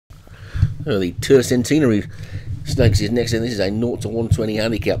The Tercentenary Stakes is next, and this is a 0 to 120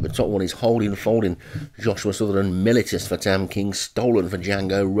 handicap. The top one is Holding Folding, Joshua Sutherland, Mellitus for Tam King, Stolen for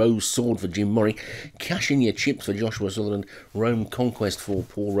Django, Rose Sword for Jim Murray, Cash in Your Chips for Joshua Sutherland, Rome Conquest for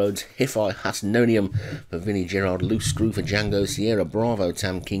Paul Rhodes, Hefei Hasnonium for Vinnie Gerard, Loose Screw for Django, Sierra Bravo,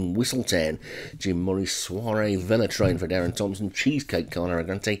 Tam King, Whistletown, Jim Murray, Soiree Velotrain for Darren Thompson, Cheesecake Carl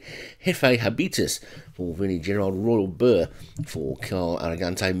Arrogante, Hefei Habitus for Vinnie Gerard, Royal Burr for Carl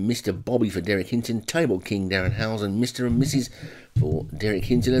Arrogante, Mr. Bobby for Derek Hinton, Table King Darren Howes, and Mr. and Mrs. for Derek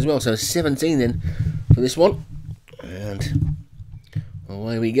Hinton as well. So 17 then for this one. And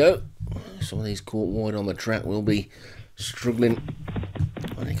away we go. Some of these caught wide on the track will be struggling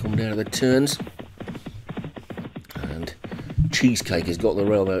when they come down to the turns. And Cheesecake has got the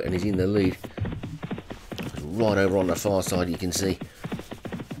rail though and is in the lead. Right over on the far side you can see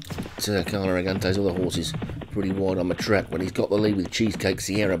Carl Arrogante's other horses pretty wide on the track, but he's got the lead with Cheesecake.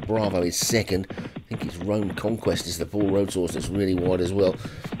 Sierra Bravo is second. I think it's Rome Conquest is the Paul Rhodes horse that's really wide as well.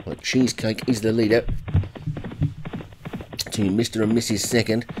 But Cheesecake is the leader. To Mr. and Mrs.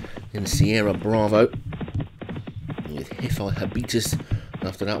 second. Then Sierra Bravo. With Hefei Habitus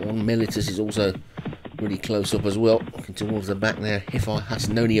after that one. Mellitus is also really close up as well. Looking towards the back there. Hefei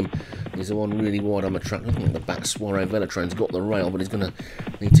Hasnonium is the one really wide on the track. Looking at the back, Soiree Velotrain's got the rail, but he's going to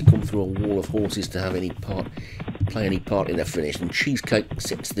need to come through a wall of horses to have play any part in the finish. And Cheesecake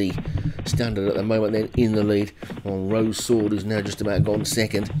sets the standard at the moment then in the lead on Rose Sword, who's now just about gone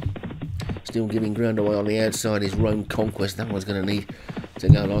second. Still giving ground away on the outside is Rome Conquest. That one's going to need to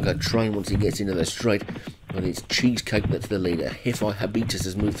go like a train once he gets into the straight. But it's Cheesecake that's the leader. Hefei Habitus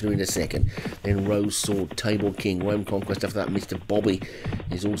has moved through into second. Then Rose Sword, Table King, Rome Conquest. After that, Mr. Bobby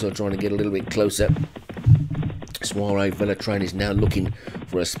is also trying to get a little bit closer. Soiree Velotrain is now looking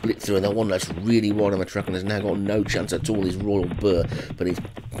for a split through, and the one that's really wide on the track and has now got no chance at all is Royal Burr, but it's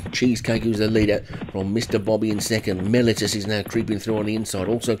Cheesecake who's the leader from Mr. Bobby in second. Mellitus is now creeping through on the inside,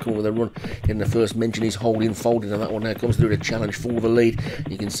 also coming with a run. In the first mention is Holding Folding, and that one now comes through to challenge for the lead.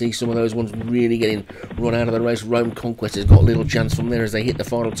 You can see some of those ones really getting run out of the race. Rome Conquest has got little chance from there as they hit the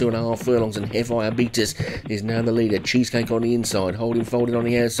final 2.5 furlongs, and Hefei Habitus is now the leader. Cheesecake on the inside, Holding Folding on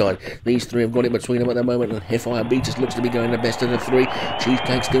the outside. These three have got it between them at the moment, and Hefei Habitus looks to be going the best of the three.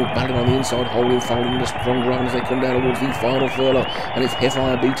 Cheesecake still battling on the inside, Holding Folding the strong run as they come down towards the final furlong, and it's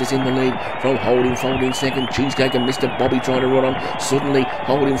Hefei Habitus in the lead from Holding Folding second. Cheesecake and Mr. Bobby trying to run on. Suddenly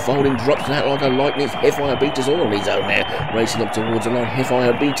Holding Folding drops out like a lightning. It's Hefei Habitus all on his own now, racing up towards the line.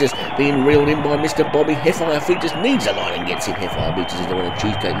 Hefei Habitus being reeled in by Mr. Bobby. Hefei Habitus needs a line and gets it. Hefei Habitus is the winner.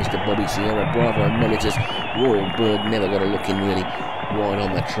 Cheesecake, Mr. Bobby, Sierra Bravo and Mellitus. Royal Bird never got a look in really wide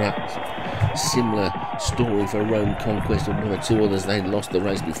on the track. Similar story for Rome Conquest and one or two others. They lost the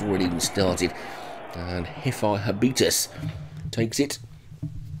race before it even started, and Hefei Habitus takes it.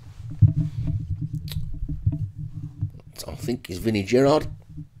 I think is Vinnie Gerard,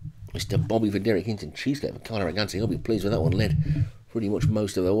 Mr. Bobby for Derek Hinton, Cheesecake for Carl Arrogante. He'll be pleased with that one. Led pretty much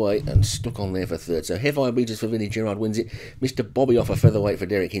most of the way and stuck on there for third. So Hefei Habitus for Vinnie Gerard wins it. Mr. Bobby off a featherweight for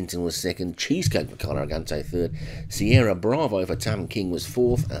Derek Hinton was second. Cheesecake for Carl Arrogante third. Sierra Bravo for Tam King was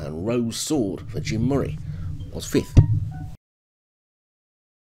fourth, and Rose Sword for Jim Murray was fifth.